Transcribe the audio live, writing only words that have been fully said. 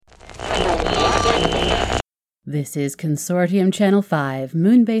This is Consortium Channel 5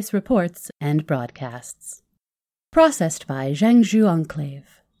 Moonbase Reports and Broadcasts. Processed by Zhangzhou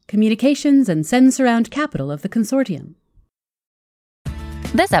Enclave, Communications and Sensurround Capital of the Consortium.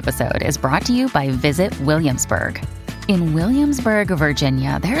 This episode is brought to you by Visit Williamsburg. In Williamsburg,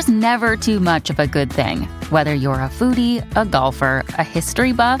 Virginia, there's never too much of a good thing. Whether you're a foodie, a golfer, a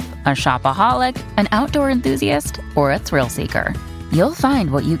history buff, a shopaholic, an outdoor enthusiast, or a thrill seeker, you'll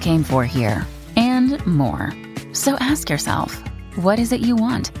find what you came for here and more. So ask yourself, what is it you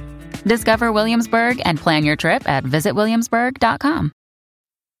want? Discover Williamsburg and plan your trip at visitwilliamsburg.com.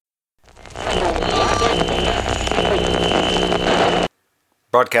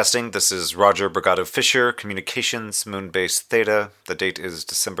 Broadcasting, this is Roger Brigado Fisher, Communications, Moonbase Theta. The date is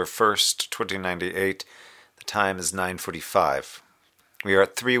December 1st, 2098. The time is 9:45. We are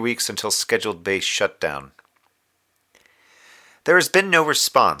at 3 weeks until scheduled base shutdown. There has been no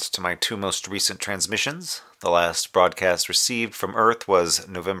response to my two most recent transmissions. The last broadcast received from Earth was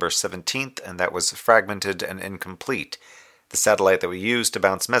November 17th, and that was fragmented and incomplete. The satellite that we used to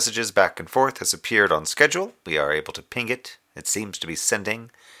bounce messages back and forth has appeared on schedule. We are able to ping it. It seems to be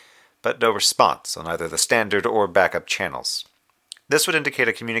sending, but no response on either the standard or backup channels. This would indicate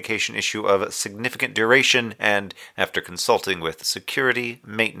a communication issue of significant duration, and after consulting with security,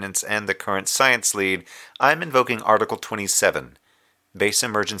 maintenance, and the current science lead, I'm invoking Article 27, Base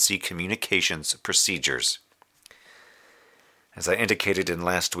Emergency Communications Procedures. As I indicated in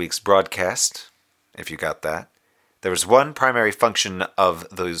last week's broadcast, if you got that, there is one primary function of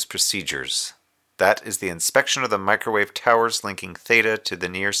those procedures. That is the inspection of the microwave towers linking Theta to the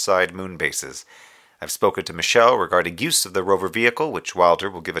near-side moon bases. I've spoken to Michelle regarding use of the rover vehicle, which Wilder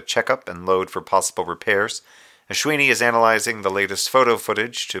will give a checkup and load for possible repairs. Ashwini is analyzing the latest photo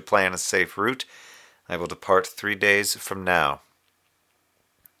footage to plan a safe route. I will depart 3 days from now.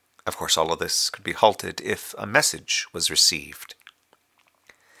 Of course, all of this could be halted if a message was received.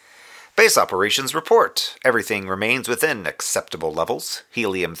 Base operations report. Everything remains within acceptable levels.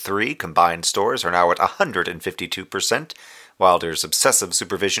 Helium-3 combined stores are now at 152%. Wilder's obsessive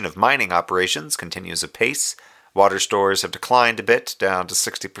supervision of mining operations continues apace. Water stores have declined a bit, down to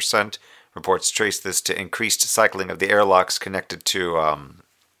 60%. Reports trace this to increased cycling of the airlocks connected to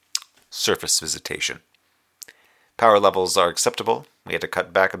surface visitation. Power levels are acceptable. We had to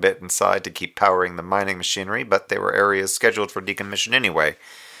cut back a bit inside to keep powering the mining machinery, but there were areas scheduled for decommission anyway.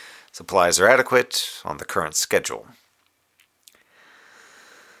 Supplies are adequate on the current schedule.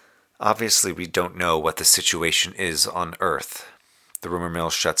 Obviously, we don't know what the situation is on Earth. The rumor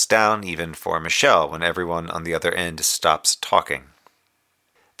mill shuts down, even for Michelle, when everyone on the other end stops talking.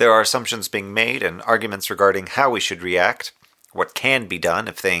 There are assumptions being made and arguments regarding how we should react, what can be done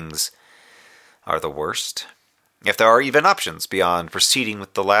if things are the worst, if there are even options beyond proceeding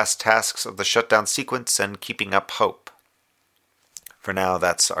with the last tasks of the shutdown sequence and keeping up hope. For now,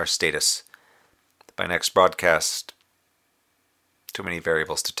 that's our status. By next broadcast, too many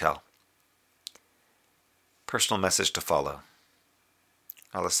variables to tell. Personal message to follow.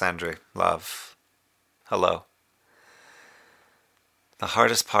 Alessandre, love. Hello. The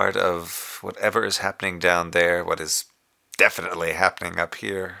hardest part of whatever is happening down there, what is definitely happening up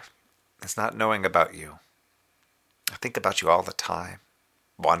here, is not knowing about you. I think about you all the time.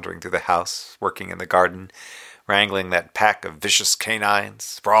 Wandering through the house, working in the garden, wrangling that pack of vicious canines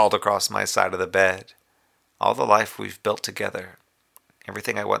sprawled across my side of the bed. All the life we've built together.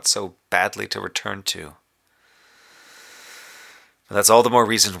 Everything I want so badly to return to. And that's all the more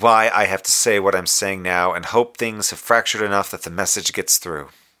reason why I have to say what I'm saying now and hope things have fractured enough that the message gets through.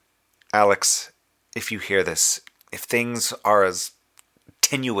 Alex, if you hear this, if things are as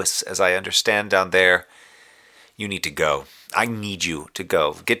tenuous as I understand down there, you need to go. I need you to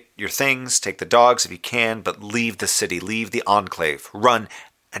go. Get your things, take the dogs if you can, but leave the city, leave the enclave. Run,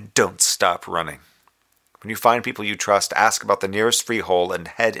 and don't stop running. When you find people you trust, ask about the nearest freehole and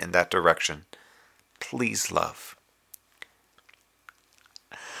head in that direction. Please, love.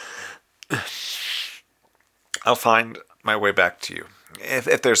 I'll find my way back to you.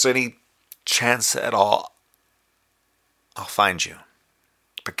 If there's any chance at all, I'll find you.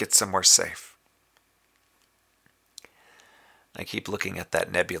 But get somewhere safe. I keep looking at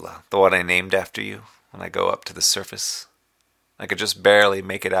that nebula, the one I named after you, when I go up to the surface. I could just barely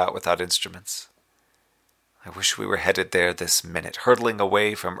make it out without instruments. I wish we were headed there this minute, hurtling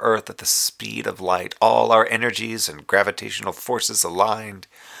away from Earth at the speed of light, all our energies and gravitational forces aligned.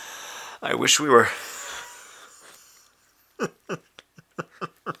 I wish we were...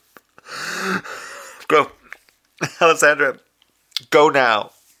 Go. Alessandra, go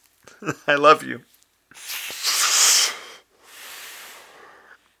now. I love you.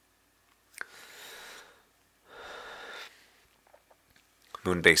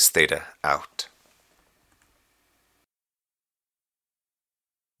 Moonbase Theta out.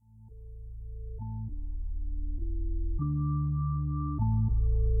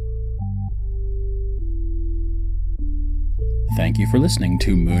 Thank you for listening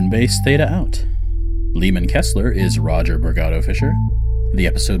to Moonbase Theta Out. Lehman Kessler is Roger Bergado Fisher. The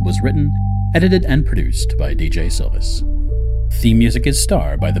episode was written, edited, and produced by DJ Silvis. Theme music is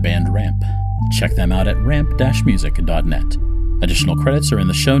Star by the band Ramp. Check them out at ramp-music.net. Additional credits are in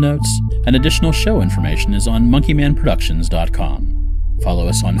the show notes, and additional show information is on monkeymanproductions.com. Follow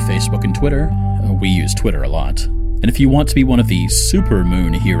us on Facebook and Twitter. We use Twitter a lot. And if you want to be one of the super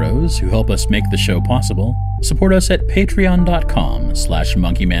moon heroes who help us make the show possible, support us at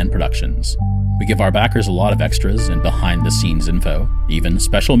patreon.com/monkeymanproductions. We give our backers a lot of extras and behind-the-scenes info, even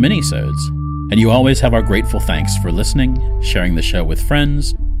special mini-sodes. And you always have our grateful thanks for listening, sharing the show with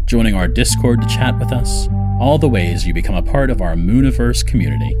friends, joining our Discord to chat with us, all the ways you become a part of our Mooniverse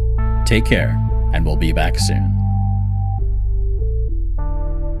community. Take care, and we'll be back soon.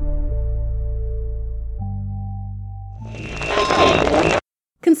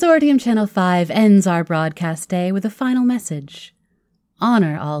 Consortium Channel 5 ends our broadcast day with a final message.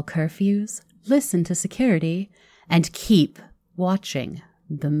 Honor all curfews, listen to security, and keep watching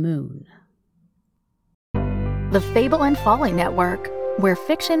the moon. The Fable and Folly Network, where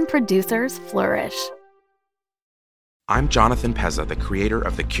fiction producers flourish. I'm Jonathan Pezza, the creator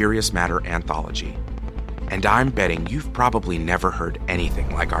of the Curious Matter anthology. And I'm betting you've probably never heard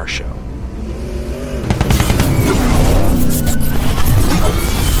anything like our show.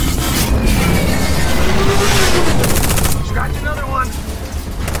 Scratch another one.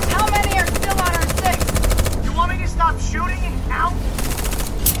 How many are still on our six? You want me to stop shooting and count?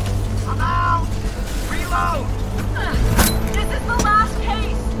 I'm out. Reload. This is the last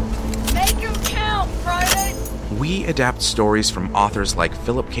case. Make them count, Friday. We adapt stories from authors like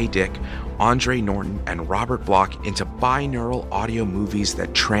Philip K. Dick, Andre Norton, and Robert Bloch into binaural audio movies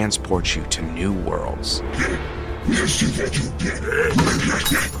that transport you to new worlds. Hey,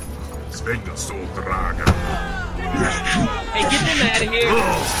 get them out of here!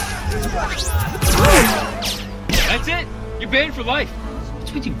 That's it? You're banned for life.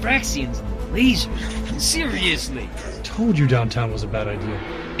 What's with you Braxians and lasers? Seriously. Told you downtown was a bad idea.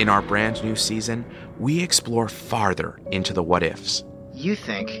 In our brand new season, we explore farther into the what-ifs. You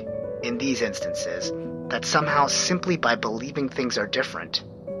think, in these instances, that somehow simply by believing things are different,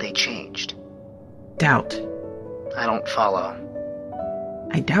 they changed. Doubt. I don't follow.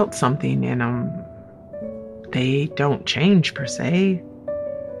 I doubt something and, they don't change per se.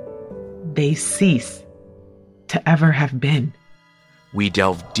 They cease to ever have been. We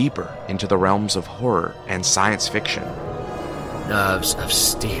delve deeper into the realms of horror and science fiction. Nerves of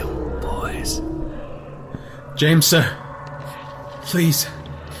steel, boys. James, sir. Please.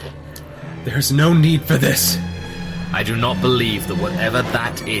 There's no need for this. I do not believe that whatever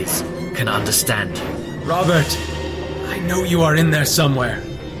that is can understand you. Robert, I know you are in there somewhere.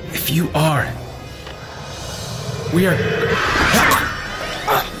 If you are, we are...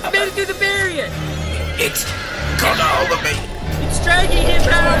 I made it through the barrier! It's got a hold of me. It's dragging him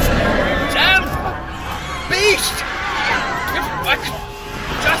out! Damn beast! If I could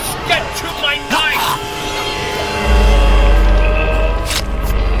just get to my knife!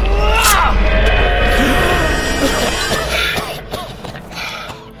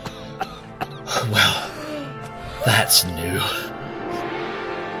 Well, that's new.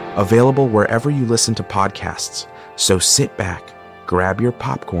 Available wherever you listen to podcasts, so sit back, grab your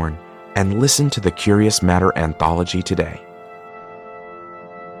popcorn, and listen to the Curious Matter anthology today.